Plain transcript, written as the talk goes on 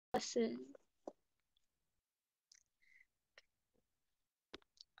lesson.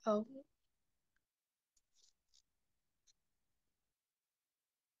 Oh,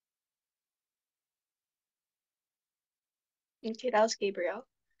 okay, that was Gabriel.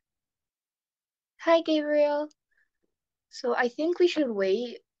 Hi, Gabriel. So I think we should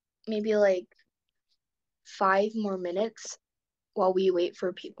wait maybe like 5 more minutes while we wait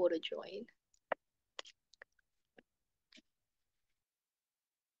for people to join.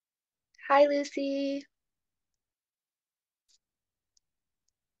 Hi, Lucy.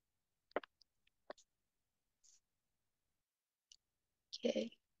 Okay.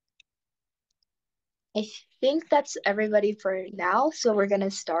 I think that's everybody for now, so we're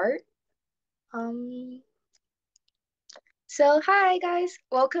gonna start. Um, so hi guys,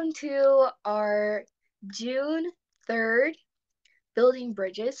 welcome to our June 3rd Building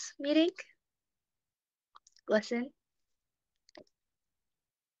Bridges meeting lesson.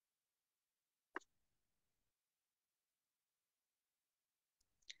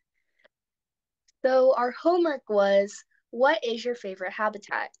 So our homework was, what is your favorite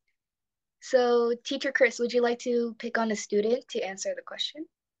habitat? So Teacher Chris, would you like to pick on a student to answer the question?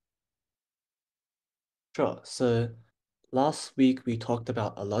 Sure. So last week we talked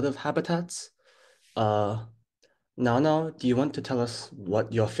about a lot of habitats. Uh, Nana, do you want to tell us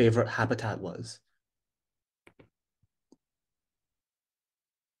what your favorite habitat was?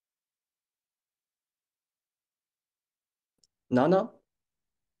 Nana,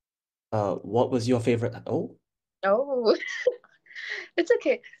 what was your favorite? Oh, Oh, it's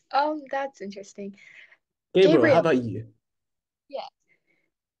okay. That's interesting. Gabriel, how Gabriel, about you? yeah,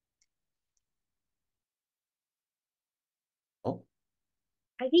 Oh,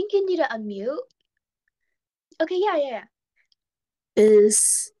 I think you need to unmute. Okay, yeah.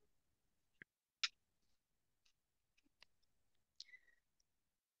 Is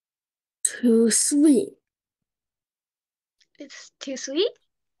to swim. It's too sweet.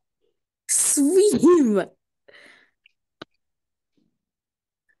 Swim.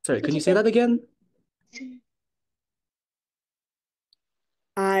 sorry, can you Teacher say Chris. that again?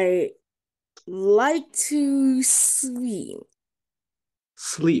 I like to swim.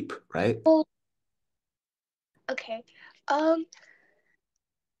 Sleep, right? Oh, okay. Um,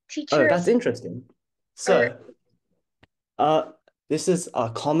 Oh, teacher that's ass- interesting. or So, uh, this is a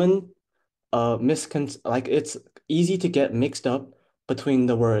common like it's easy to get mixed up between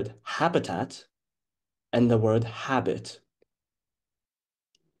the word habitat and the word habit.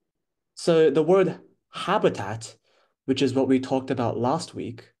 So the word habitat, which is what we talked about last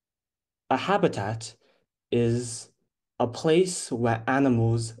week, a habitat is a place where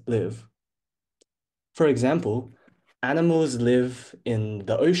animals live. For example, animals live in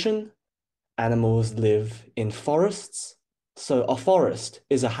the ocean, animals live in forests. So a forest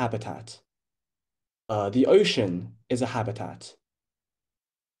is a habitat. The ocean is a habitat.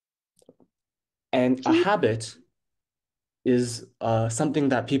 And a can you habit is something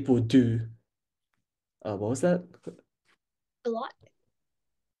that people do. What was that? a lot?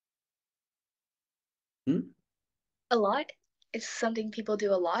 Hmm? A lot? It's something people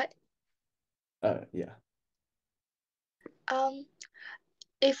do a lot. Yeah. Um,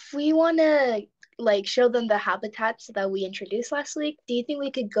 if we wanna like show them the habitats that we introduced last week, do you think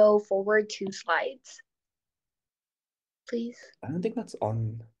we could go forward 2 slides, please? I don't think that's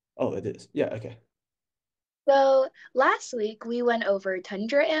on. Oh, it is. Yeah, okay. So last week we went over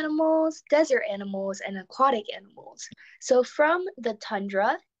tundra animals, desert animals, and aquatic animals. So from the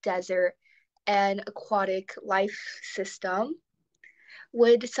tundra, desert, and aquatic life system,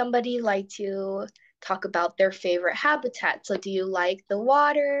 would somebody like to talk about their favorite habitat? So do you like the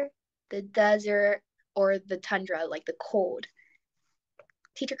water, the desert, or the tundra, like the cold?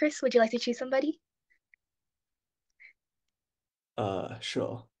 Teacher Chris, would you like to choose somebody?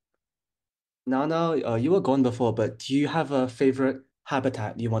 Sure. Now, you were gone before, but do you have a favorite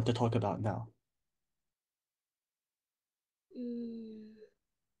habitat you want to talk about now? Mm,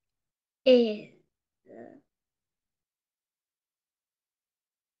 is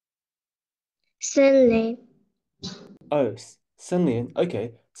Sunlight Oh, Senlian.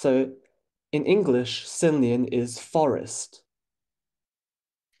 Okay, so in English, Senlian is forest.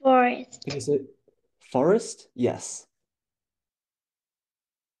 forest. Can you say forest? Yes.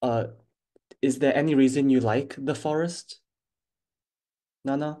 Uh, is there any reason you like the forest,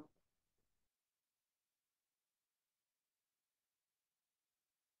 Nana?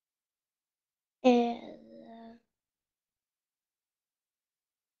 And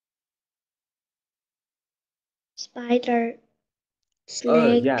spider, Oh,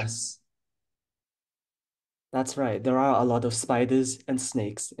 snake, yes. That's right. There are a lot of spiders and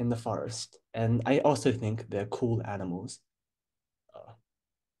snakes in the forest, and I also think they're cool animals. Uh,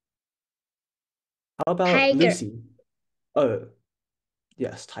 how about Tiger. Lucy? Oh,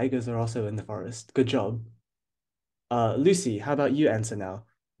 yes, tigers are also in the forest. Good job. Lucy, how about you answer now?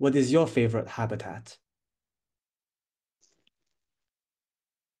 What is your favorite habitat?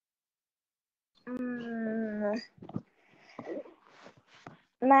 Mm,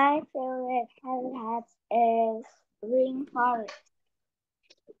 my favorite habitat is rainforest.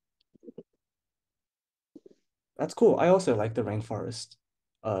 That's cool. I also like the rainforest.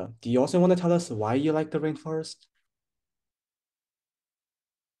 Do you also want to tell us why you like the rainforest?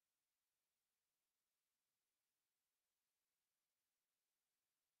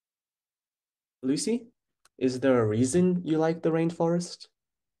 Lucy, is there a reason you like the rainforest?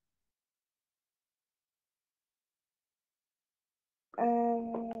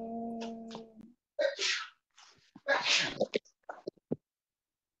 Um,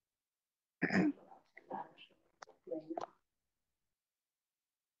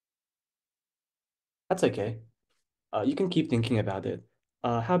 That's okay. You can keep thinking about it.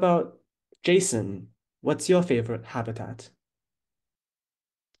 How about Jason? What's your favorite habitat?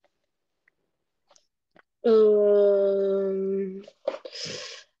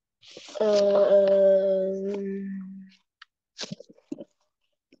 um,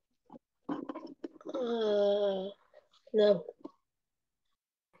 um, no.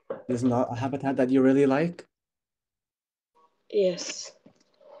 There's not a habitat that you really like? Yes.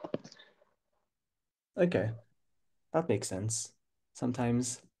 Okay, that makes sense.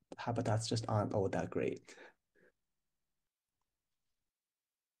 Sometimes habitats just aren't all that great.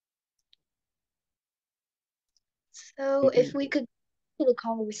 So if we could go to the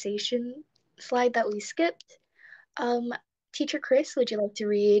conversation slide that we skipped, um, Teacher Chris, would you like to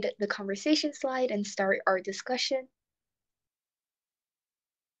read the conversation slide and start our discussion?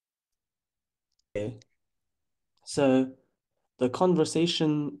 Okay, so the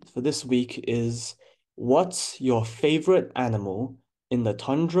conversation for this week is what's your favorite animal in the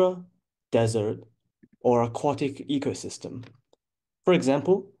tundra, desert, or aquatic ecosystem? For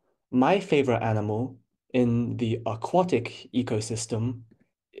example, my favorite animal in the aquatic ecosystem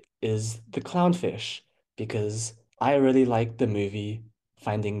is the clownfish because I really like the movie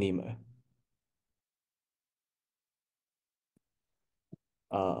Finding Nemo.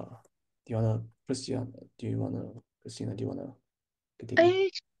 Uh, Christina, do you wanna continue?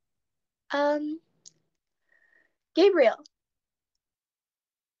 Uh, um, Gabriel,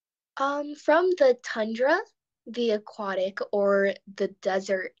 from the tundra, the aquatic or the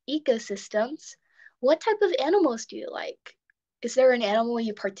desert ecosystems, what type of animals do you like? Is there an animal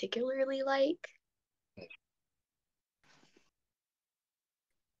you particularly like?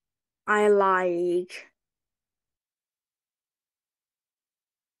 I like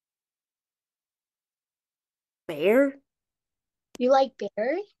bear. You like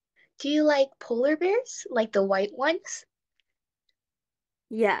bears? Do you like polar bears, like the white ones?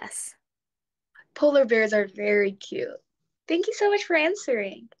 Yes. Polar bears are very cute. Thank you so much for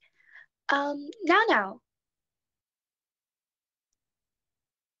answering. Now,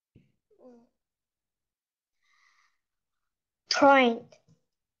 Point.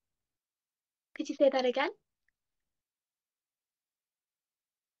 could you say that again?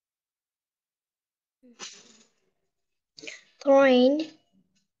 Point.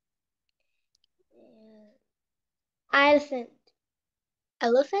 Elephant.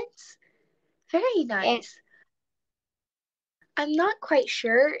 Elephants? Very And nice. I'm not quite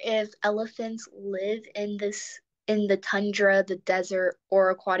sure if elephants live in the tundra, the desert, or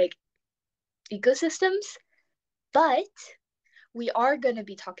aquatic ecosystems, but we are going to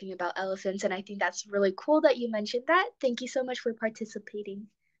be talking about elephants, and I think that's really cool that you mentioned that. Thank you so much for participating.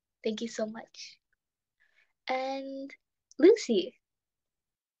 Thank you so much. And Lucy,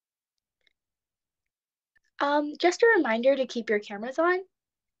 just a reminder to keep your cameras on,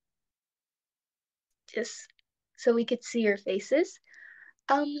 just so we could see your faces.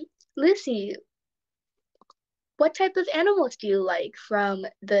 Um, Lucy, what type of animals do you like from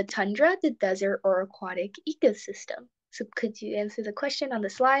the tundra, the desert, or aquatic ecosystem? So could you answer the question on the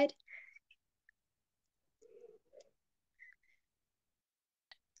slide?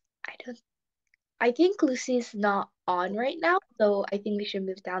 I don't I think Lucy's not on right now, so I think we should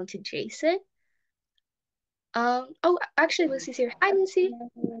move down to Jason. Oh, actually Lucy's here. Hi Lucy.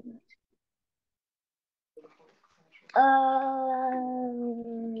 um,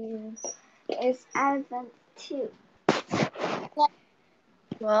 it's elephant too.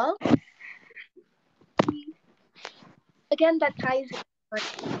 Well, again, that ties in, but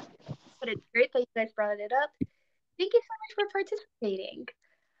it's great that you guys brought it up. Thank you so much for participating.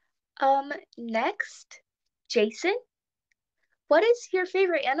 Next, Jason, what is your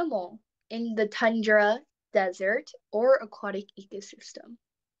favorite animal in the tundra, desert, or aquatic ecosystem?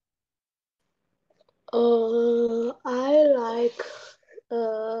 I like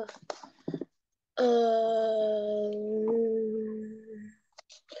uh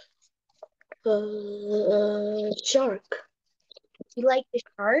um shark. You like the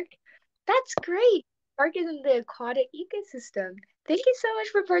shark? That's great. Shark is in the aquatic ecosystem. Thank you so much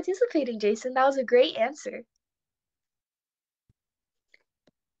for participating, Jason. That was a great answer.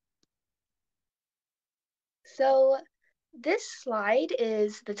 So, this slide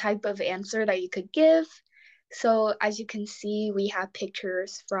is the type of answer that you could give. So, as you can see, we have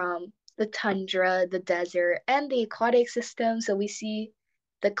pictures from the tundra, the desert, and the aquatic system. So, we see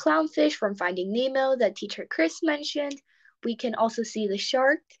the clownfish from Finding Nemo that teacher Chris mentioned. We can also see the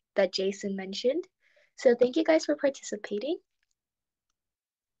shark that Jason mentioned. So, thank you guys for participating.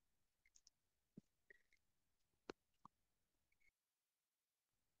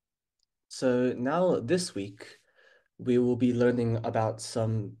 So now this week, we will be learning about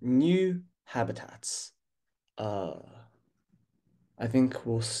some new habitats. I think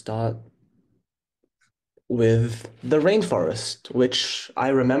we'll start with the rainforest, which I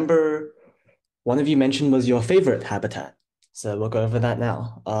remember one of you mentioned was your favorite habitat. So we'll go over that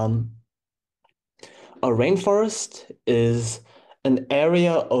now. A rainforest is an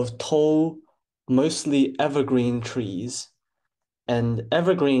area of tall, mostly evergreen trees. And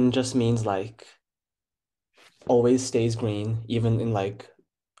evergreen just means like always stays green, even in like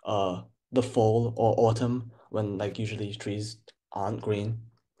the fall or autumn when like usually trees aren't green.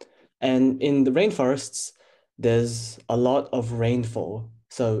 And in the rainforests, there's a lot of rainfall,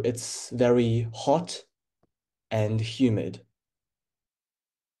 so it's very hot and humid.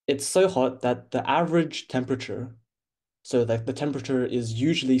 It's so hot that the average temperature, so like the temperature is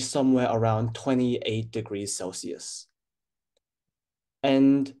usually somewhere around 28 degrees Celsius.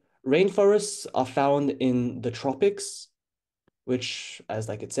 And rainforests are found in the tropics, which, as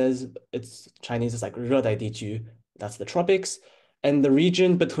like it says, it's Chinese is like 热带地区, that's the tropics, and the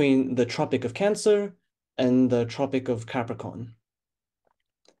region between the Tropic of Cancer and the Tropic of Capricorn.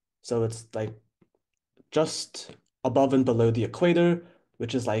 So it's like just above and below the equator,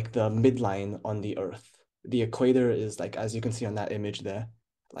 which is like the midline on the Earth. The equator is like, as you can see on that image there,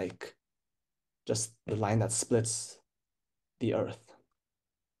 like just the line that splits the Earth.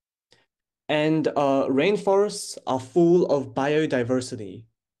 And rainforests are full of biodiversity,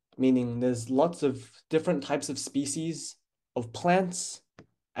 meaning there's lots of different types of species of plants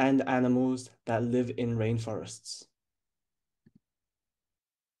and animals that live in rainforests.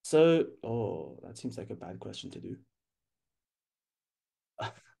 So, oh, that seems like a bad question to do.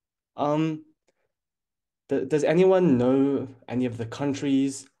 Um, does anyone know any of the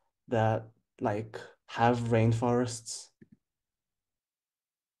countries that like have rainforests?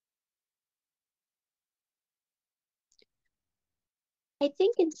 I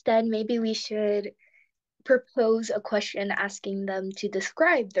think instead, maybe we should propose a question asking them to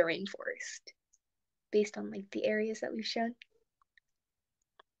describe the rainforest based on like the areas that we've shown.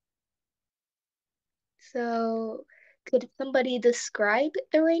 So, could somebody describe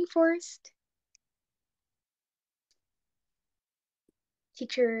the rainforest?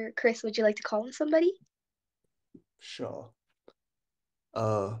 Teacher Chris, would you like to call on somebody? Sure.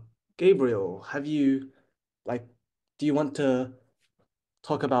 Gabriel, have you like, do you want to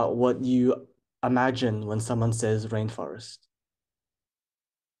talk about what you imagine when someone says rainforest?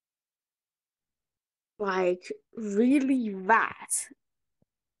 Like really vast.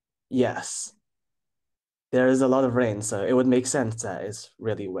 Yes, there is a lot of rain, so it would make sense that it's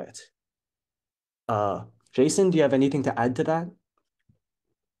really wet. Uh, Jason, do you have anything to add to that?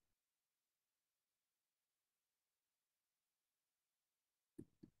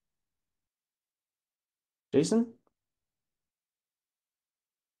 Jason?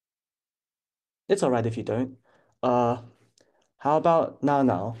 It's all right if you don't. Uh, how about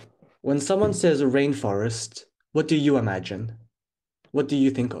now? When someone says rainforest, what do you imagine? What do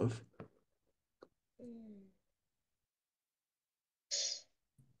you think of?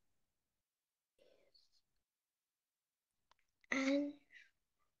 And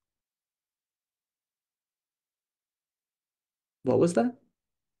What was that?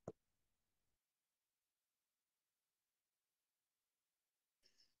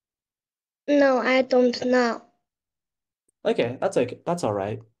 no, I don't know. Okay, that's okay. That's all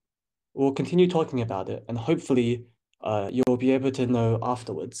right. We'll continue talking about it, and hopefully, you'll be able to know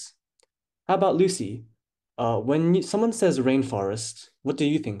afterwards. How about Lucy? When someone says rainforest, what do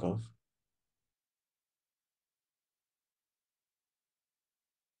you think of?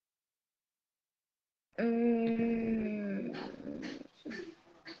 Mm,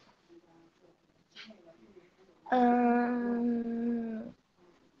 um,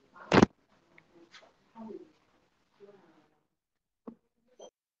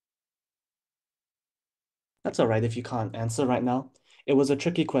 That's all right if you can't answer right now. It was a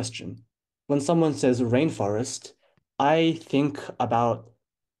tricky question. When someone says rainforest, I think about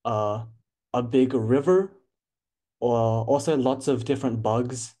uh, a big river or also lots of different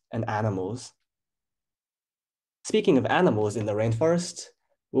bugs and animals. Speaking of animals in the rainforest,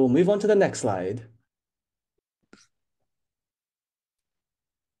 we'll move on to the next slide.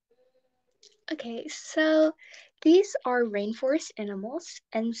 Okay, so these are rainforest animals,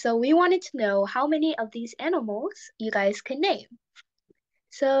 and so we wanted to know how many of these animals you guys could name.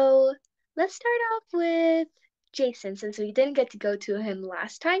 So let's start off with Jason, since we didn't get to go to him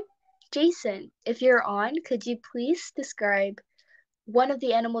last time. Jason, if you're on, could you please describe one of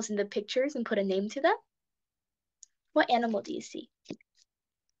the animals in the pictures and put a name to them? What animal do you see?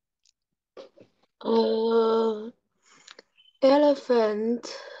 uh, elephant,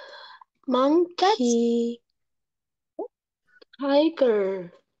 That's monkey,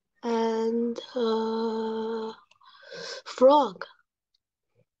 tiger, and frog.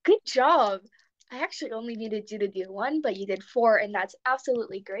 good job. I actually only needed you to do one, but you did four, and that's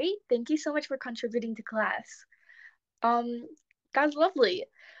absolutely great. Thank you so much for contributing to class. Um, that's lovely.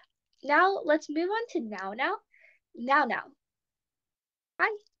 Now let's move on to now now. Now now. Hi,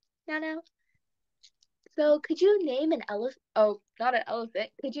 now now. So could you name an elephant? Oh, not an elephant.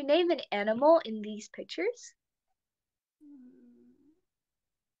 Could you name an animal in these pictures?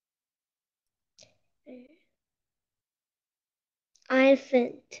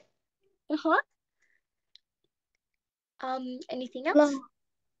 Elephant, Uh-huh. Anything else? frog,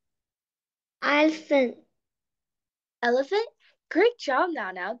 elephant, Elephant? Great job,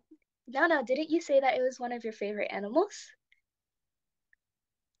 now now. Now now, didn't you say that it was one of your favorite animals?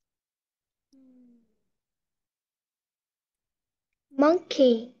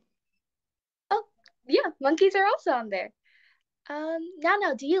 monkey, Oh, yeah, monkeys are also on there. Now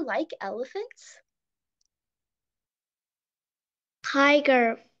now, do you like elephants?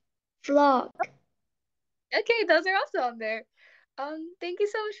 tiger, frog. Okay, those are also on there. Thank you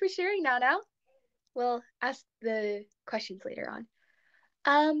so much for sharing, now now. We'll ask the questions later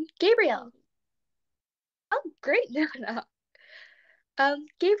on. Gabriel. Oh, great, now now.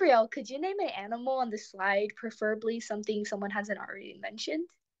 Gabriel, could you name an animal on the slide, preferably something someone hasn't already mentioned?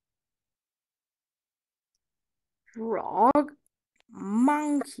 Frog,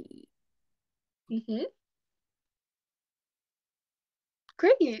 monkey, Mm-hmm.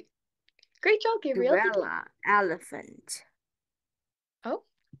 Great. Great job, Gabriel. Thank you. gorilla, elephant. Oh,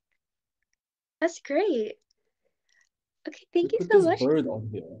 that's great. Okay, thank We you put so this much. bird on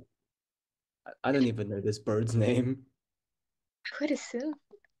here. I don't even know this bird's name. I would assume.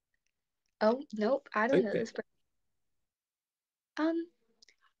 Oh, nope, I don't know Okay. this. Um,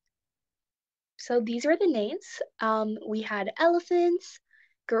 so these are the names. We had elephants,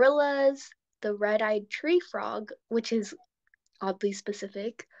 gorillas, the red-eyed tree frog, which is oddly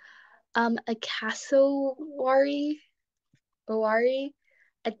specific, a cassowary,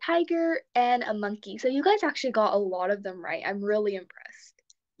 a tiger, and a monkey. So you guys actually got a lot of them right. I'm really impressed.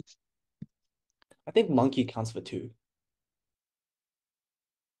 I think monkey counts for two.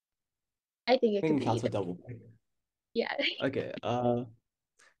 I think I it could think it be counts for either. double. Yeah. Okay,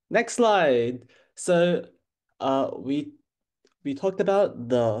 next slide. So, we talked about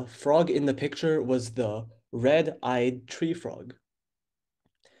the frog in the picture was the red-eyed tree frog.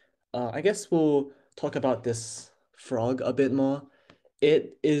 I guess we'll talk about this frog a bit more.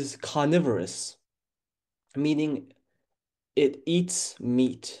 It is carnivorous, meaning it eats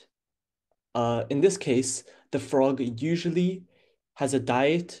meat. In this case, the frog usually has a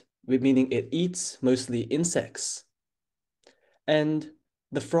diet, meaning it eats mostly insects. And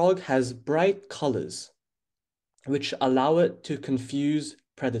the frog has bright colors, which allow it to confuse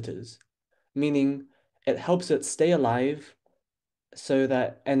predators, meaning it helps it stay alive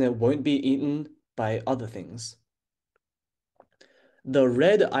and it won't be eaten by other things. The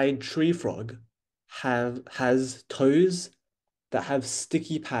red-eyed tree frog has toes that have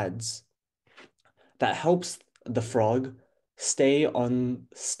sticky pads that helps the frog stay on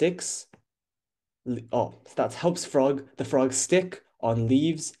sticks. Oh, that helps the frog stick on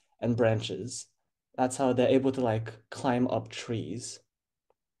leaves and branches. That's how they're able to like climb up trees.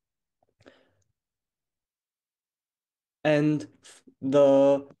 And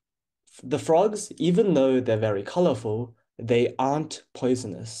the frogs, even though they're very colorful, they aren't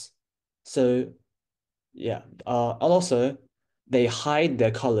poisonous. So yeah, and also they hide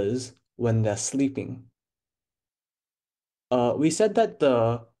their colors when they're sleeping. We said that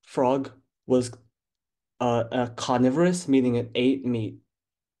the frog was carnivorous, meaning it ate meat.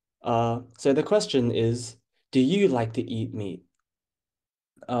 So the question is, do you like to eat meat?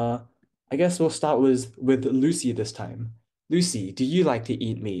 Uh, I guess we'll start with Lucy this time. Lucy, do you like to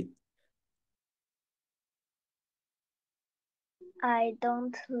eat meat? I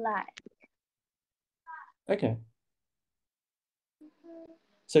don't like. Okay.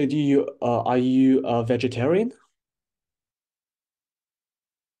 So are you a vegetarian?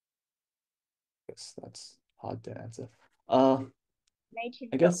 Yes, that's hard to answer. Uh,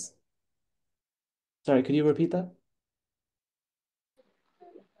 I guess. Sorry, could you repeat that?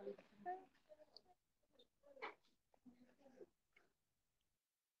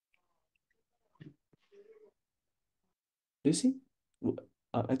 Lucy?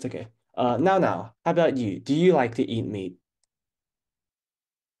 It's okay. Now, how about you? Do you like to eat meat?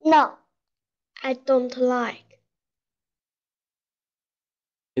 No, I don't like.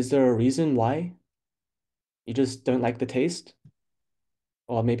 Is there a reason why? You just don't like the taste?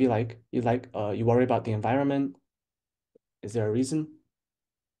 Or maybe you worry about the environment? Is there a reason?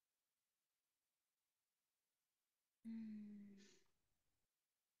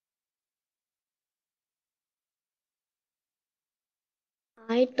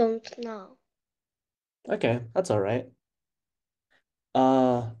 I don't know. Okay, that's all right.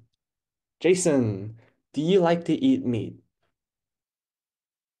 Uh, Jason, do you like to eat meat?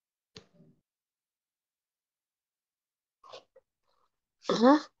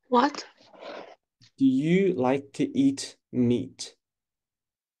 Huh? What? Do you like to eat meat?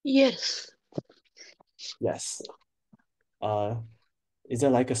 Yes. Yes. Uh, is there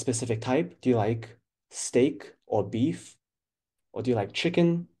like a specific type? Do you like steak or beef? Or do you like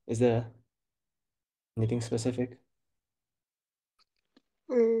chicken? Is there anything specific?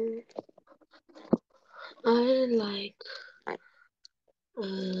 Mm, I like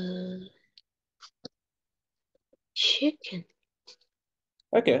uh, chicken.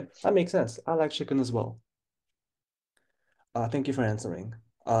 Okay, that makes sense. I like chicken as well. Thank you for answering.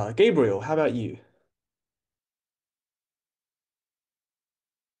 Gabriel, how about you?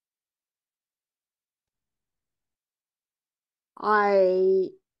 I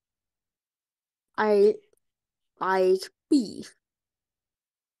I like beef.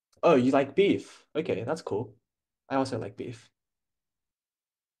 Oh, you like beef. Okay, that's cool. I also like beef.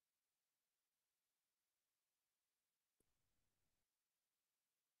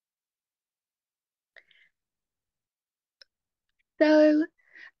 So,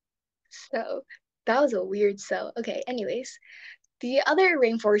 so that was a weird so. Okay, anyways, the other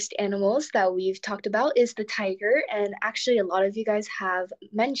rainforest animals that we've talked about is the tiger, and actually a lot of you guys have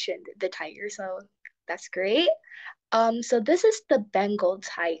mentioned the tiger, so that's great. So this is the Bengal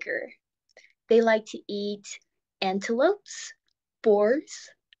tiger. They like to eat antelopes, boars,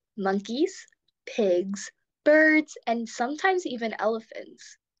 monkeys, pigs, birds, and sometimes even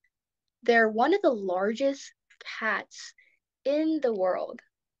elephants. They're one of the largest cats in the world.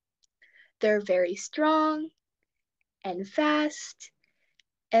 They're very strong and fast,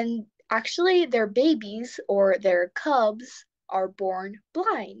 and actually, their babies or their cubs are born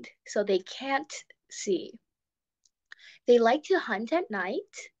blind, so they can't see. They like to hunt at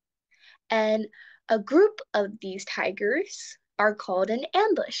night, and a group of these tigers are called an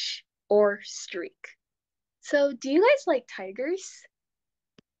ambush or streak. So, do you guys like tigers?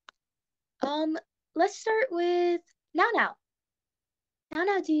 Um, let's start with Now Now. Now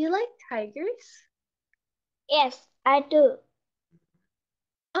Now, do you like tigers? Yes, I do.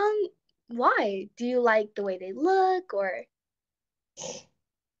 Um, why? Do you like the way they look or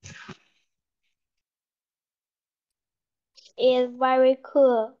It's very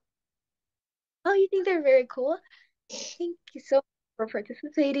cool. oh, you think they're very cool? Thank you so much for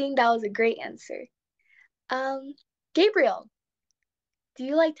participating. That was a great answer. Um, Gabriel, do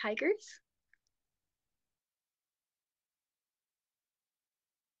you like tigers?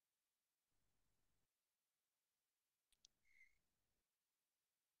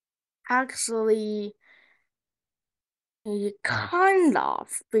 Actually, kind of,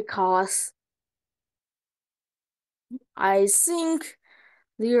 because I think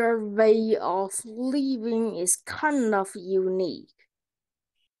their way of living is kind of unique.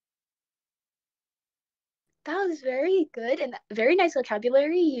 That was very good and very nice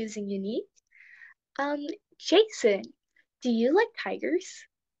vocabulary using unique. Um, Jason, do you like tigers?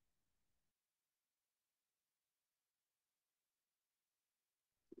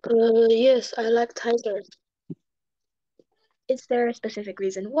 Yes, I like tigers Is there a specific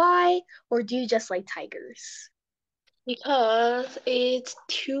reason why, or do you just like tigers? because it's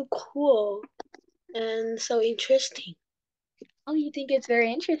too cool and so interesting. Oh, you think it's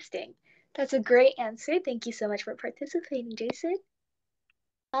very interesting. That's a great answer. Thank you so much for participating, Jason.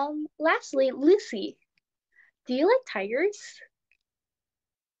 Lastly, Lucy, do you like tigers?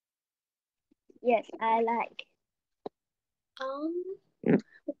 Yes, I like. Um,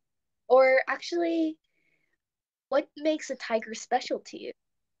 or actually, what makes a tiger special to you,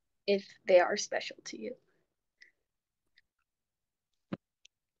 if they are special to you?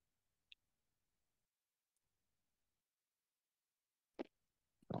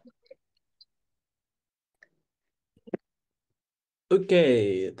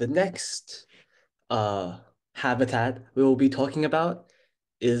 Okay, the next habitat we will be talking about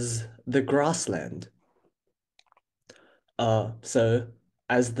is the grassland. So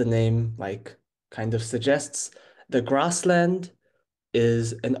as the name like kind of suggests, the grassland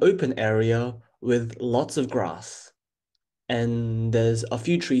is an open area with lots of grass. And there's a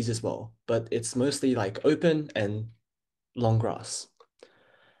few trees as well, but it's mostly like open and long grass.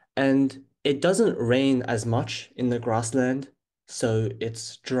 And it doesn't rain as much in the grassland, so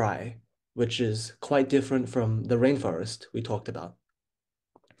it's dry, which is quite different from the rainforest we talked about.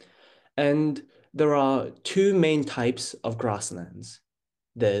 And there are two main types of grasslands.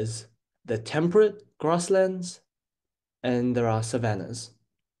 There's the temperate grasslands, and there are savannas.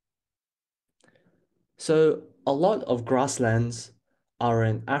 So a lot of grasslands are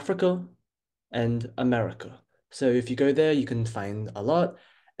in Africa and America. So if you go there, you can find a lot.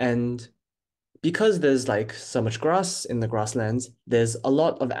 And because there's like so much grass in the grasslands, there's a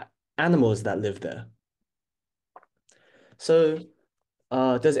lot of animals that live there. So,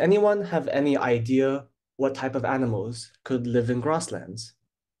 does anyone have any idea what type of animals could live in grasslands?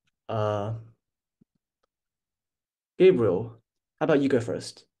 Uh, Gabriel, how about you go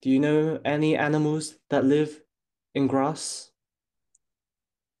first? Do you know any animals that live in grass?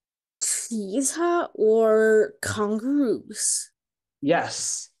 Cheetah or kangaroos?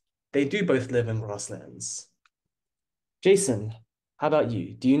 Yes, they do both live in grasslands. Jason, how about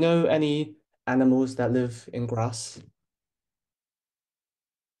you? Do you know any animals that live in grass?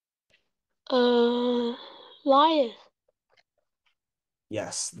 Uh, lion.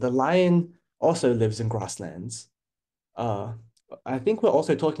 Yes, the lion also lives in grasslands. Uh, I think we're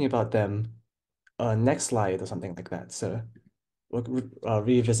also talking about them next slide or something like that. So we'll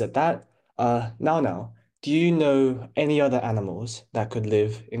revisit that. Now, do you know any other animals that could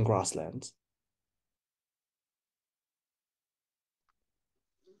live in grasslands?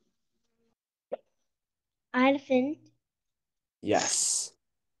 Elephant. Yes,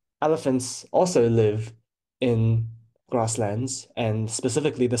 elephants also live in grasslands and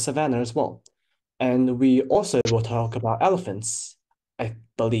specifically the savannah as well. And we also will talk about elephants, I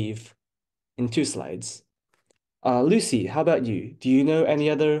believe, in two slides. Lucy, how about you? Do you know any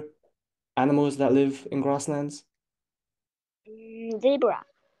other animals that live in grasslands? Zebra.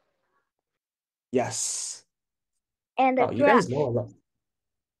 Yes. And the Wow, you guys know a giraffe. lot.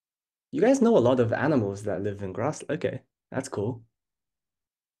 You guys know a lot of animals that live in grass. Okay, that's cool.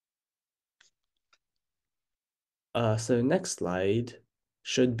 So next slide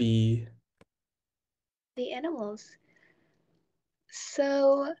should be The animals.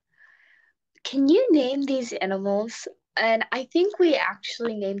 So, can you name these animals? And I think we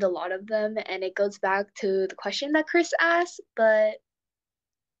actually named a lot of them, and it goes back to the question that Chris asked. But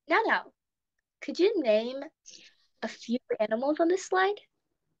now, could you name a few animals on this slide?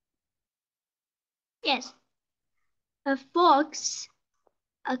 Yes. A fox.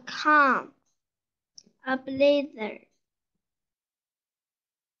 A cow. A blazer.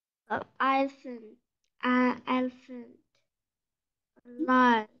 A elephant. A elephant. A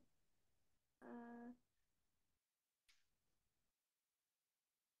lion. Uh,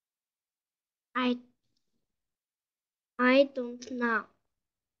 I I don't know.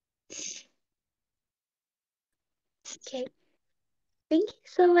 Okay, thank you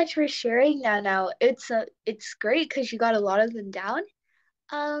so much for sharing that. Now, it's great because you got a lot of them down.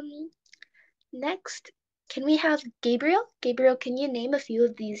 Um, Next, can we have Gabriel? Gabriel, can you name a few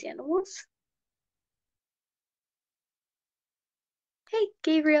of these animals? Hey,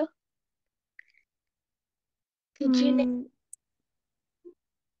 Gabriel, could you name? Hmm,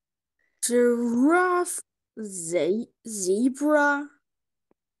 giraffe, zebra,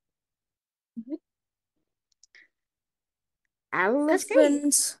 Mhm. That's great.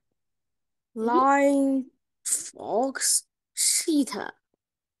 elephant, Mhm. lion, fox, cheetah.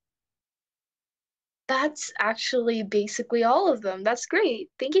 That's actually basically all of them. That's great.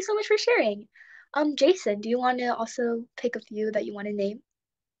 Thank you so much for sharing. Jason, do you want to also pick a few that you want to name?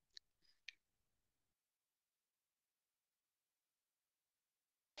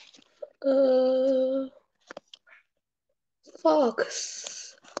 Uh,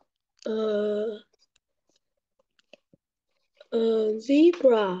 Fox,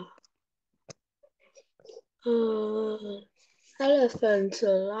 zebra, elephant,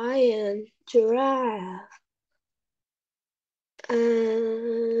 lion, giraffe,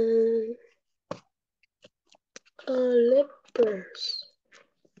 and leopards.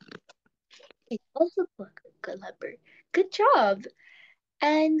 It's also good leopard. Good job.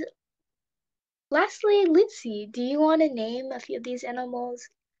 And lastly, Lucy, do you want to name a few of these animals?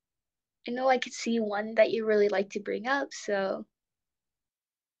 I know I could see one that you really like to bring up, so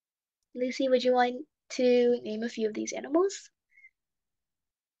Lucy, would you want to name a few of these animals?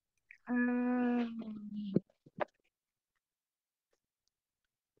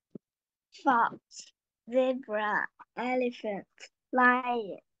 Fox, zebra, elephant,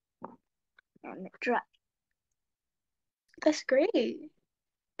 lion, and giraffe. That's great.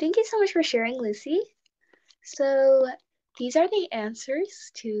 Thank you so much for sharing, Lucy. So these are the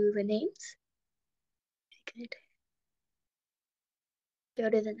answers to the names. Good. Go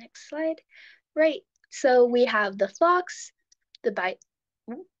to the next slide. Right. So we have the fox, the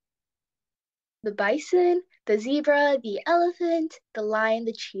the bison, the zebra, the elephant, the lion,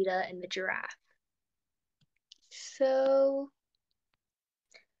 the cheetah, and the giraffe. So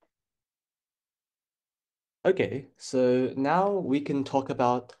Okay, so now we can talk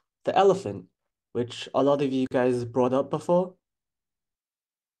about the elephant, which a lot of you guys brought up before.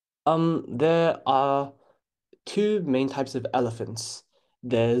 There are two main types of elephants.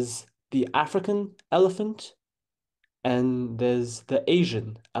 There's the African elephant and there's the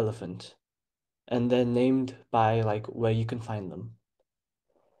Asian elephant. And they're named by like where you can find them.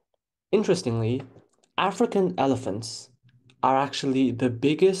 Interestingly, African elephants are actually the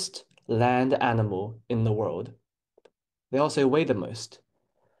biggest land animal in the world. They also weigh the most.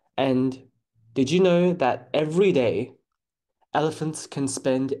 And did you know that every day elephants can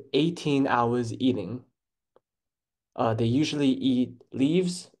spend 18 hours eating? They usually eat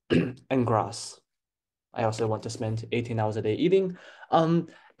leaves and grass. I also want to spend 18 hours a day eating. And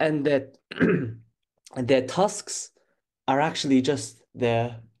that and their tusks are actually just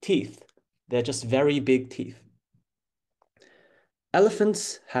their teeth. They're just very big teeth.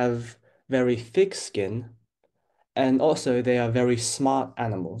 Elephants have very thick skin, and also they are very smart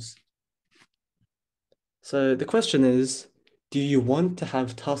animals. So the question is, do you want to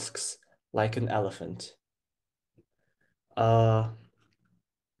have tusks like an elephant? Uh,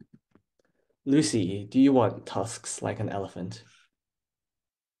 Lucy, do you want tusks like an elephant?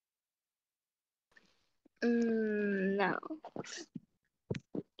 No.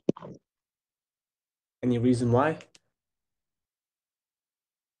 Any reason why?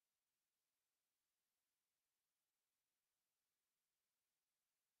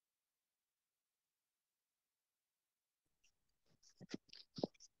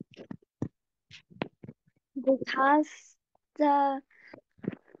 Because the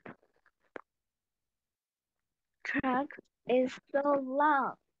track is so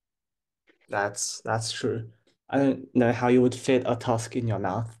long. That's true. I don't know how you would fit a tusk in your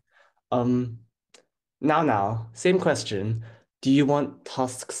mouth. Um, now, same question. Do you want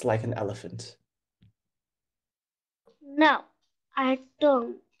tusks like an elephant? No, I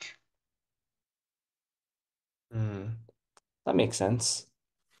don't. Hmm, that makes sense.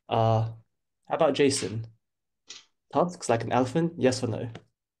 How about Jason? Tusks like an elephant? Yes or no?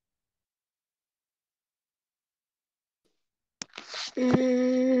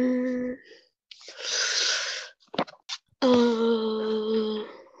 Mm, uh,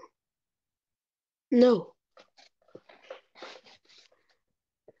 no.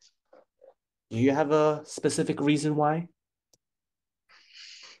 Do you have a specific reason why?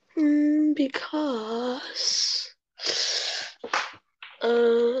 Because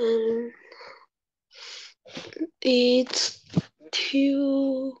um, it's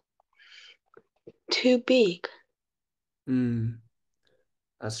too big. Hmm,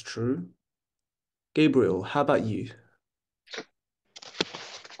 that's true. Gabriel, how about you?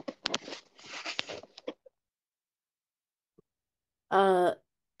 Uh,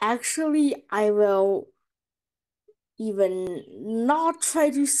 actually, I will even not try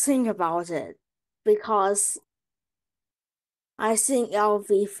to think about it because I think I'll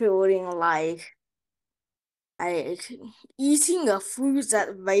be feeling like eating a food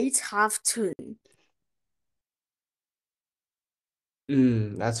that weighs half ton.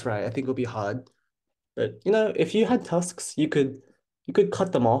 That's right. I think it'll be hard. But if you had tusks, you could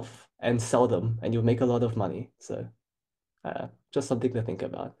cut them off and sell them and you'll make a lot of money. So just something to think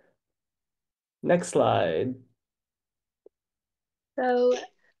about. Next slide. so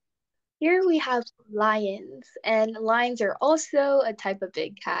Here we have lions, and lions are also a type of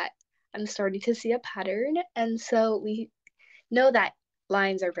big cat. I'm starting to see a pattern, and so we know that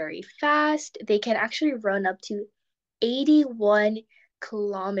lions are very fast. They can actually run up to 81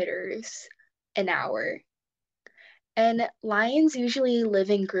 kilometers an hour. And lions usually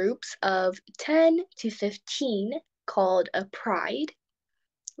live in groups of 10 to 15 called a pride.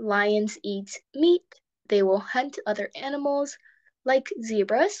 Lions eat meat. They will hunt other animals like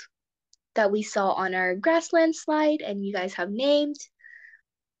zebras that we saw on our grassland slide and you guys have named.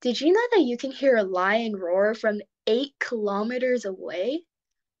 Did you know that you can hear a lion roar from 8 kilometers away?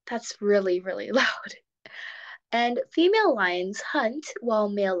 That's really, really loud. And female lions hunt while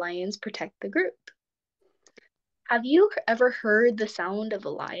male lions protect the group. Have you ever heard the sound of a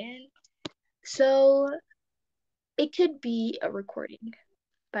lion? So it could be a recording,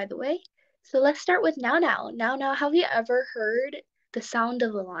 by the way. So let's start with Now Now. Now Now, have you ever heard the sound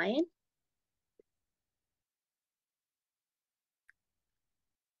of a lion?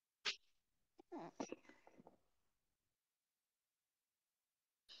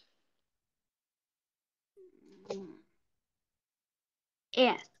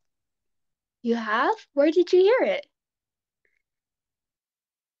 Yes. You have? Where did you hear it?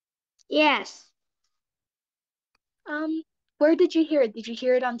 Yes. Um, where did you hear it? Did you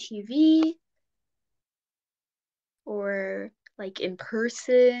hear it on TV or like in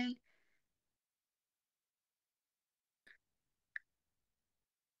person?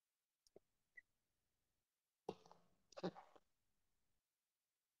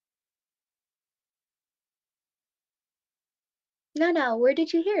 No, no, where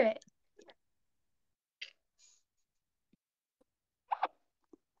did you hear it?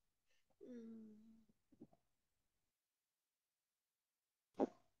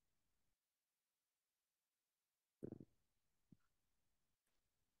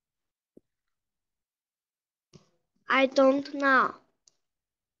 I don't know.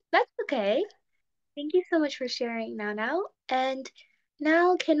 That's okay. Thank you so much for sharing now now. And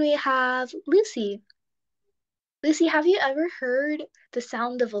now can we have Lucy? Lucy, have you ever heard the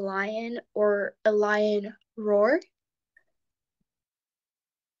sound of a lion or a lion roar?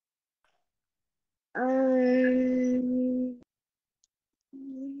 Um,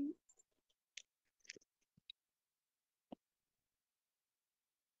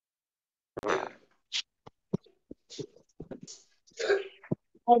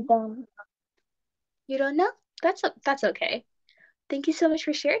 I don't. You don't know? That's okay. Thank you so much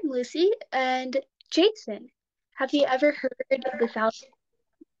for sharing, Lucy. And Jason, have you ever heard the sound?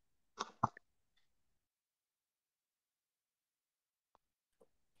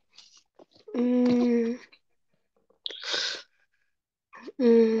 Mm,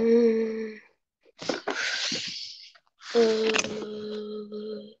 mm, uh,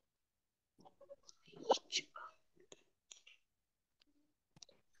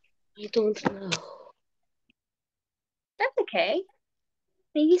 I don't know. That's okay.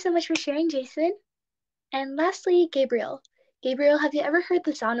 Thank you so much for sharing, Jason. And lastly, Gabriel. Gabriel, have you ever heard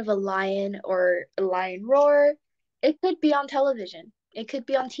the sound of a lion or a lion roar? It could be on television. It could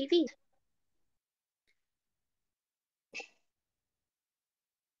be on TV.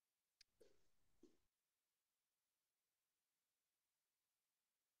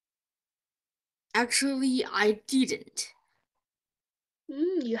 Actually, I didn't.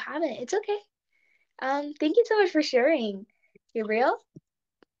 You haven't. It's okay. Thank you so much for sharing, Gabriel.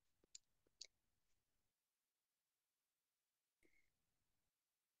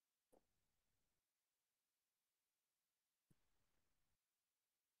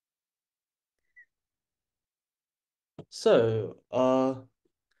 So,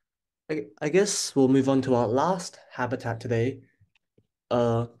 I guess we'll move on to our last habitat today.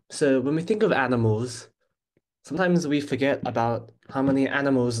 So when we think of animals, sometimes we forget about how many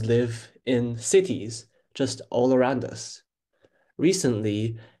animals live in cities just all around us.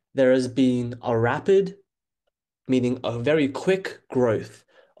 Recently, there has been a rapid, meaning a very quick growth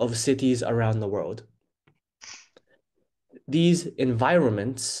of cities around the world. These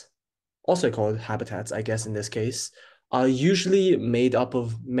environments, also called habitats, I guess in this case, are usually made up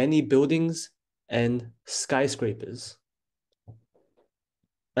of many buildings and skyscrapers.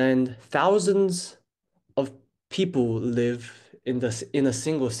 And thousands of people live in a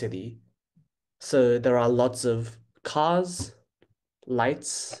single city. So there are lots of cars,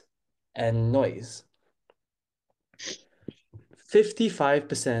 lights, and noise.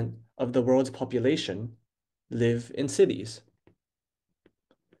 55% of the world's population live in cities.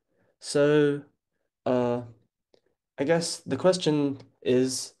 So, I guess the question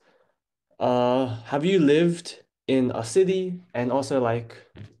is, have you lived in a city? And also, like,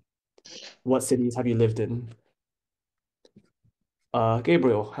 what cities have you lived in?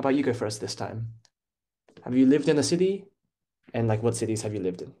 Gabriel, how about you go first this time? Have you lived in a city? And like what cities have you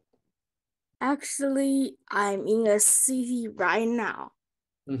lived in? Actually, I'm in a city right now.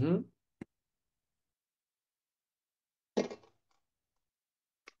 Mm-hmm.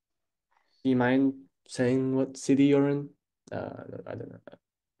 Do you mind saying what city you're in? I don't know.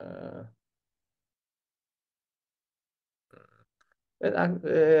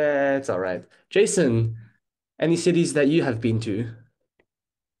 It's all right. Jason, any cities that you have been to?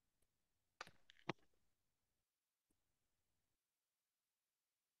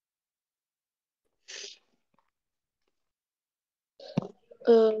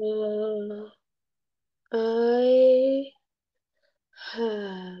 I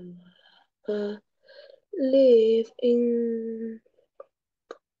have lived in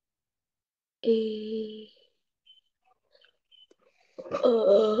a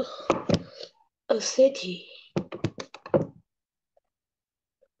uh, a city.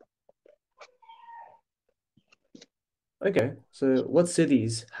 Okay, so what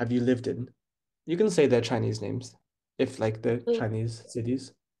cities have you lived in? You can say their Chinese names, if like the Uh, Chinese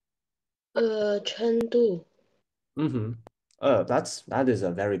cities. Chengdu. Mm-hmm. That is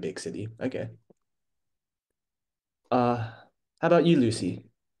a very big city. Okay. How about you, Lucy?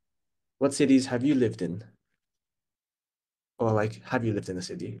 What cities have you lived in? Or like, have you lived in a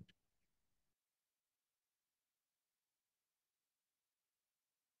city?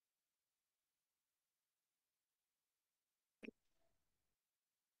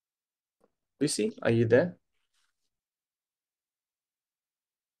 Lucy, are you there?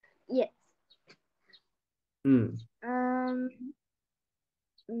 Yes. Hmm. Um,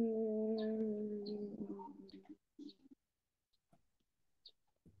 mm,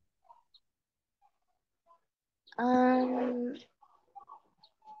 um,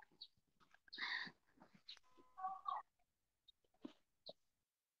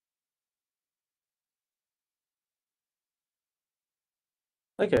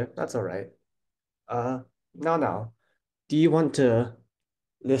 Okay, that's all right. Uh, now, do you want to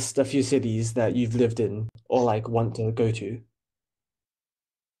list a few cities that you've lived in or like want to go to?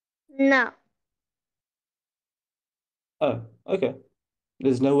 No. Oh, okay.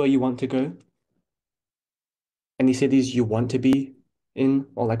 There's nowhere you want to go? Any cities you want to be in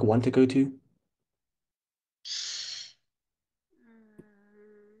or like want to go to?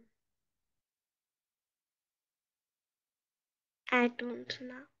 I don't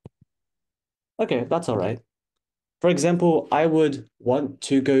know. Okay, that's all right. For example, I would want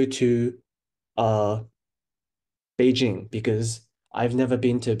to go to uh Beijing because I've never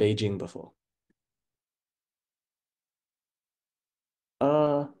been to Beijing before.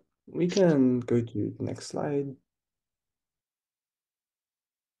 Uh, we can go to the next slide.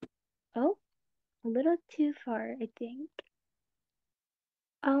 oh, a little too far, I think.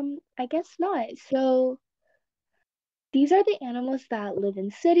 I guess not. So these are the animals that live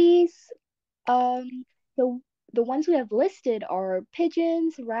in cities. Um, the the ones we have listed are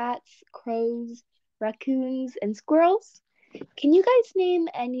pigeons, rats, crows, raccoons, and squirrels. Can you guys name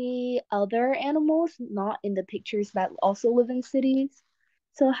any other animals not in the pictures that also live in cities?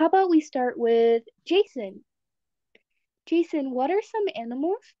 So how about we start with Jason? Jason, what are some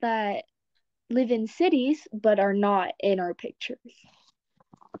animals that live in cities but are not in our pictures?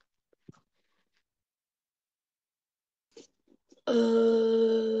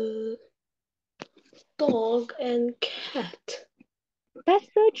 Uh, Dog and cat. That's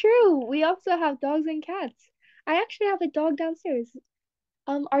so true. We also have dogs and cats. I actually have a dog downstairs.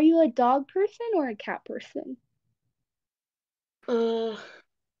 Are you a dog person or a cat person? Uh,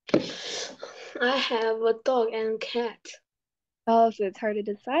 I have a dog and cat. Oh, so it's hard to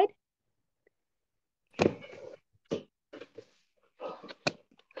decide?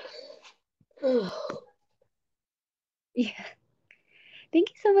 Yeah. Thank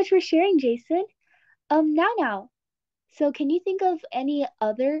you so much for sharing, Jason. Now. So can you think of any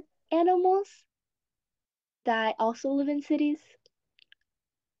other animals that also live in cities?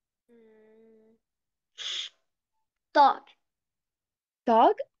 Dog.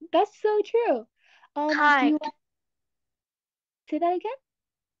 Dog? That's so true. Do you Kite. want to say that again?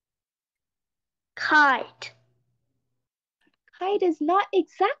 Kite. Kite is not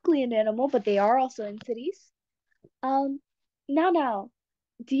exactly an animal, but they are also in cities. Um, now,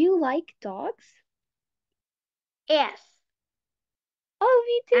 do you like dogs? Yes. Oh,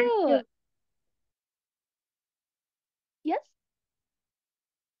 me I too. do. Yes?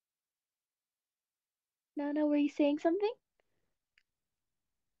 Now, were you saying something?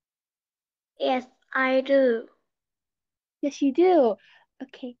 Yes, I do. Yes, you do.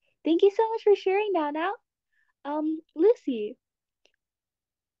 Okay. Thank you so much for sharing that now. Lucy,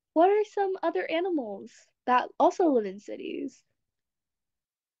 what are some other animals that also live in cities?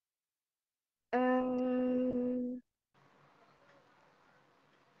 Um,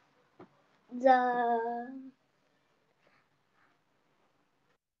 the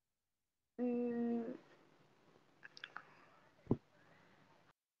um,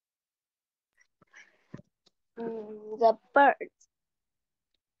 the birds.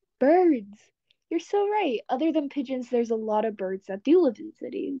 Birds. You're so right. Other than pigeons, there's a lot of birds that do live in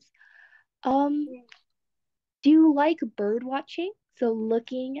cities. Um, do you like bird watching? So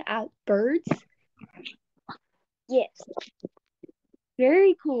looking at birds? Yes.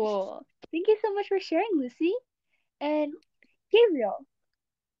 Very cool. Thank you so much for sharing, Lucy. And Gabriel,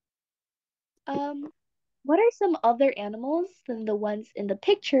 um, what are some other animals than the ones in the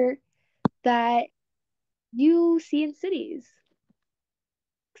picture that you see in cities?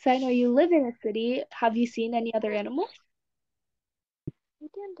 Because I know you live in a city. Have you seen any other animals?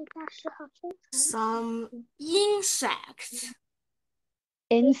 Some insects.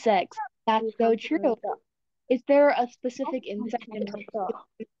 Insects. That's so true. Is there a specific insect in particular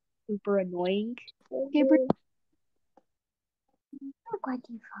that's super annoying, Gabriel?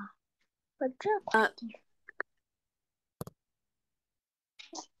 Uh,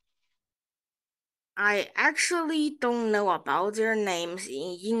 I actually don't know about their names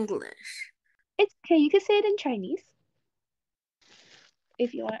in English. It's okay. You can say it in Chinese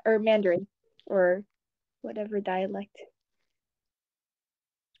if you want, or Mandarin, or whatever dialect.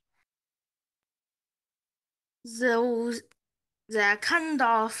 Those that kind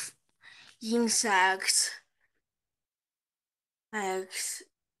of insects, like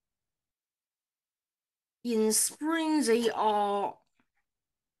in spring, they all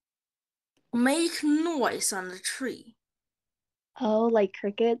make noise on the tree. Oh, like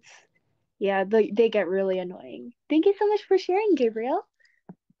crickets? Yeah, they get really annoying. Thank you so much for sharing, Gabriel.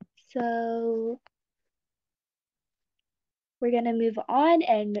 So we're gonna move on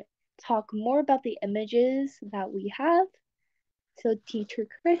and talk more about the images that we have. So Teacher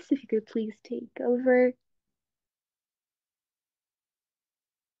Chris, if you could please take over.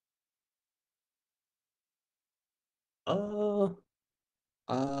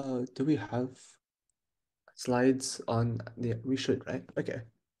 Uh, do we have slides on we should, right? Okay.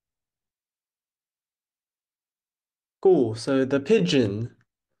 Cool. So the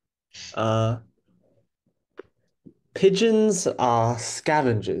uh pigeons are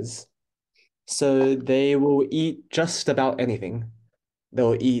scavengers. So they will eat just about anything.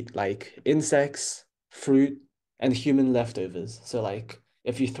 They'll eat like insects, fruit, and human leftovers. So like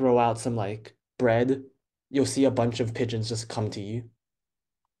if you throw out some like bread, you'll see a bunch of pigeons just come to you.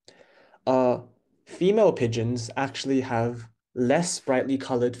 Uh, Female pigeons actually have less brightly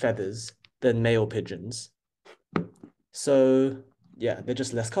colored feathers than male pigeons. So yeah, they're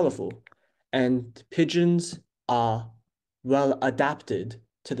just less colorful. And pigeons are well adapted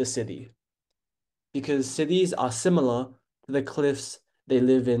to the city because cities are similar to the cliffs they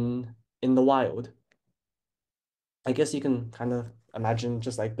live in the wild. I guess you can kind of imagine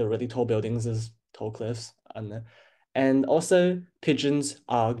just like the really tall buildings as tall cliffs and also pigeons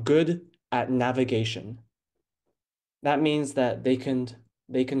are good at navigation. That means that they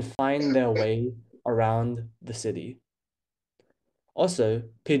can find their way around the city. Also,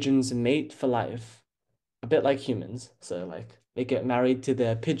 pigeons mate for life, a bit like humans. So like they get married to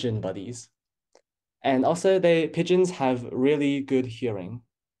their pigeon buddies. And also they pigeons have really good hearing.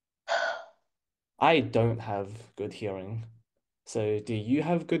 I don't have good hearing. So do you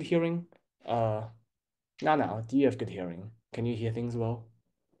have good hearing? Now, do you have good hearing? Can you hear things well?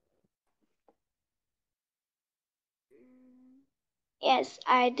 Yes,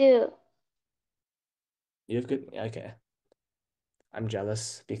 I do. You have good, okay. I'm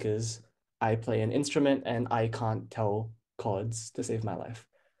jealous because I play an instrument and I can't tell chords to save my life.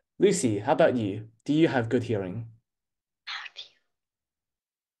 Lucy, how about you? Do you have good hearing?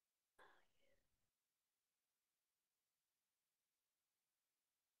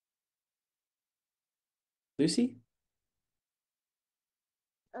 Lucy?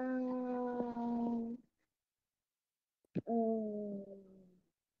 Um, um,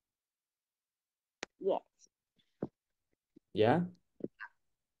 yes, Yeah?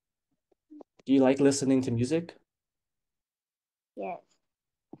 Do you like listening to music? yes.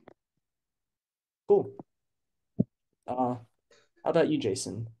 Cool. How about you,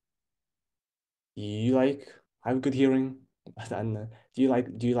 Jason? Do you like have good hearing? And do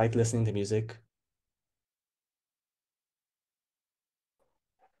you like listening to music?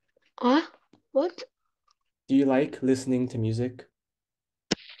 Huh? What? Do you like listening to music?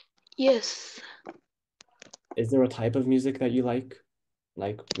 Yes. Is there a type of music that you like?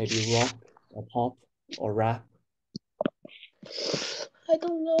 Like maybe rock or pop or rap? I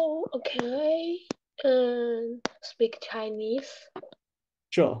don't know. Okay. Speak Chinese.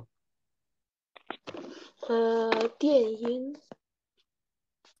 Sure. 电音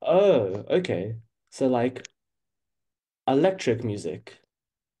Oh, okay. So like electric music.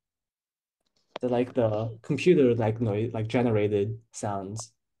 So like the computer like noise like generated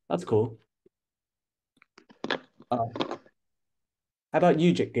sounds. That's cool. How about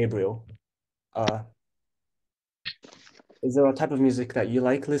you, Gabriel? Uh, is there a type of music that you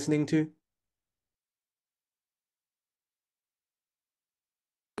like listening to?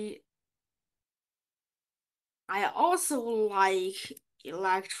 I also like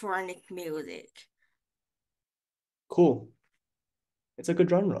electronic music. Cool. It's a good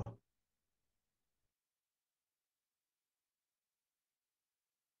genre.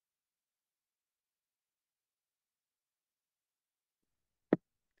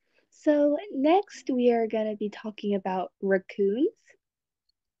 So next we are going to be talking about raccoons.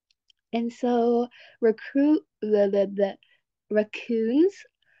 And so raccoons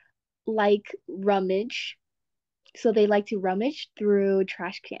like rummage. So they like to rummage through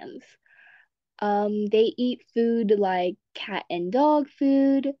trash cans. They eat food like cat and dog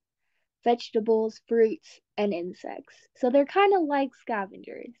food, vegetables, fruits, and insects. So they're kind of like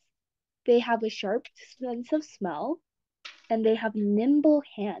scavengers. They have a sharp sense of smell, and they have nimble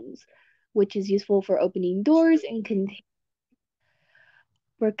hands, which is useful for opening doors and containers.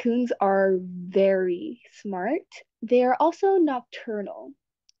 Raccoons are very smart. They are also nocturnal,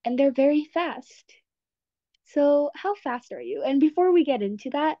 and they're very fast. So, how fast are you? And before we get into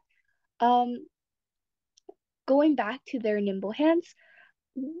that, um, going back to their nimble hands,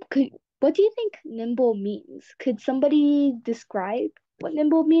 could what do you think nimble means? Could somebody describe what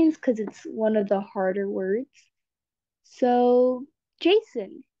nimble means? Because it's one of the harder words. So,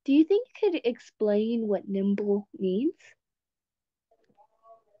 Jason, do you think you could explain what nimble means?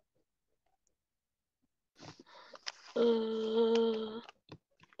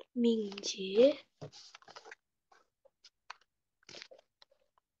 敏捷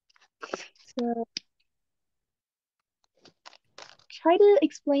So, try to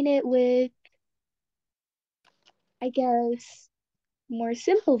explain it with, I guess, more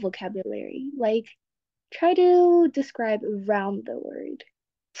simple vocabulary. Like, try to describe around the word.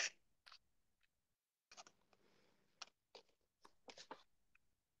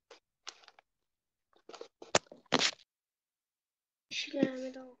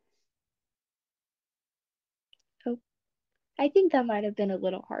 Oh, I think that might have been a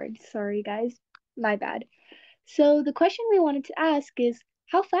little hard. Sorry, guys. My bad. So the question we wanted to ask is,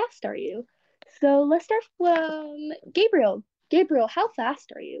 how fast are you? So let's start from Gabriel. Gabriel, how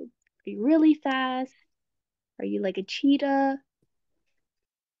fast are you? Are you really fast? Are you like a cheetah?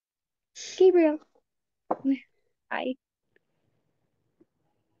 Gabriel. Hi.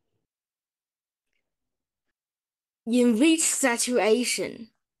 In which situation?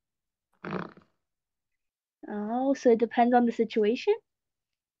 Oh, so it depends on the situation?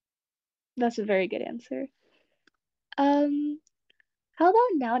 That's a very good answer. Um, how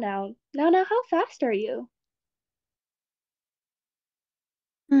about now now? Now now, how fast are you?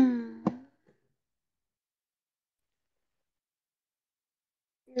 Hmm.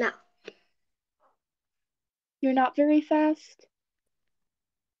 No. You're not very fast?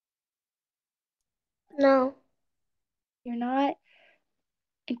 No. You're not?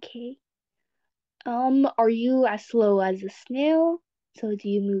 Okay. Are you as slow as a snail? So do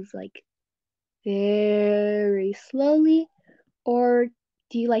you move like very slowly, or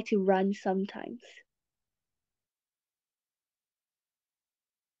do you like to run sometimes?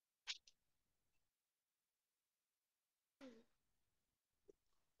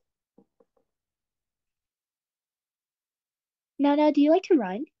 Now, now, do you like to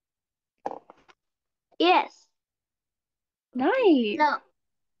run? Yes. Nice. No.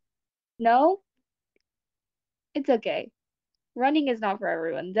 No, it's okay. Running is not for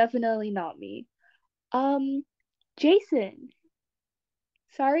everyone. Definitely not me. Um, Jason,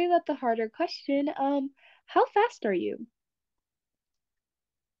 sorry about the harder question. How fast are you?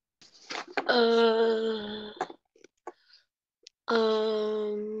 Uh,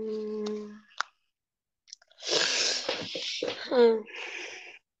 um, hmm,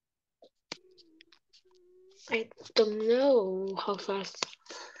 I don't know how fast.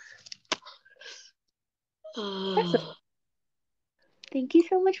 That's Uh, Thank you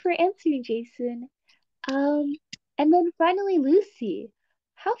so much for answering, Jason. Um, and then finally, Lucy,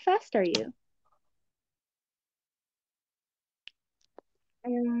 how fast are you?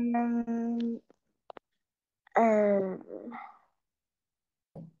 Um, uh,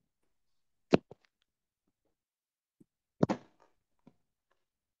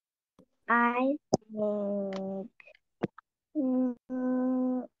 I think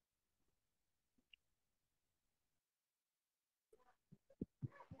mm,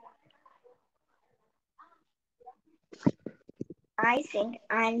 I think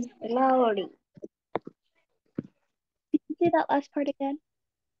I'm slowly. Can you say that last part again?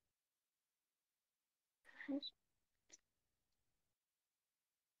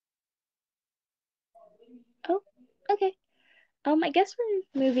 Oh, okay. I guess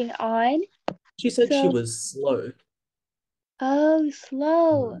we're moving on. She said she So, was slow. oh,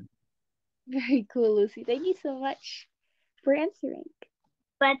 slow. Mm. Very cool, Lucy. Thank you so much for answering.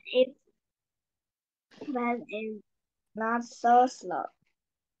 But it's not so slow.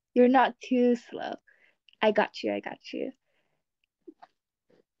 You're not too slow. I got you. I got you.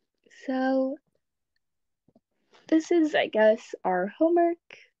 So, this is, I guess, our homework.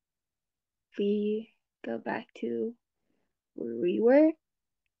 We go back to where we were.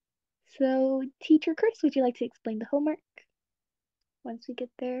 So, Teacher Chris, would you like to explain the homework once we get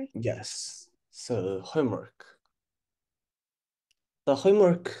there? Yes. So, homework. The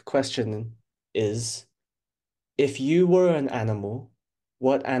homework question is, if you were an animal,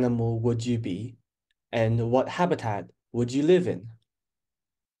 what animal would you be, and what habitat would you live in?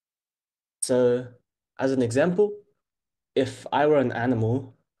 So, as an example, if I were an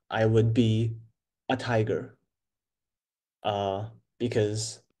animal, I would be a tiger. Uh,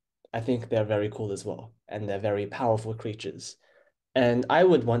 because I think they're very cool as well, and they're very powerful creatures. And I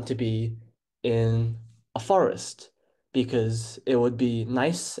would want to be in a forest because it would be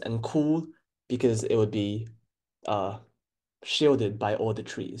nice and cool because it would be uh shielded by all the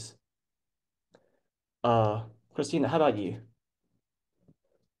trees. Christina, how about you?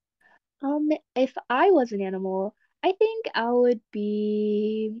 If I was an animal, I think I would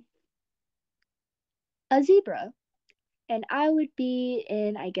be a zebra. And I would be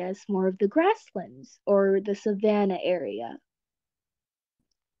in, I guess, more of the grasslands or the savanna area.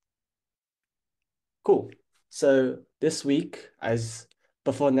 Cool. So this week, as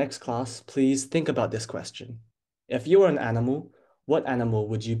before next class, please think about this question. If you were an animal, what animal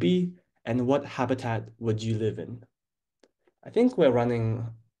would you be, and what habitat would you live in? I think we're running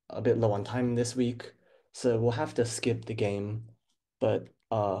a bit low on time this week, so we'll have to skip the game. But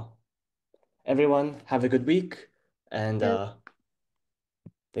everyone, have a good week, and It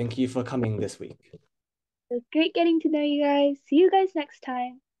thank you for coming this week. was great getting to know you guys. See you guys next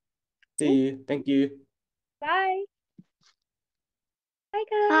time. See you. Thank you. Bye. Bye,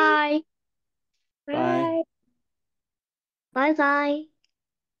 guys. Bye. Bye. Bye. Bye bye.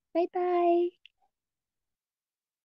 Bye, bye.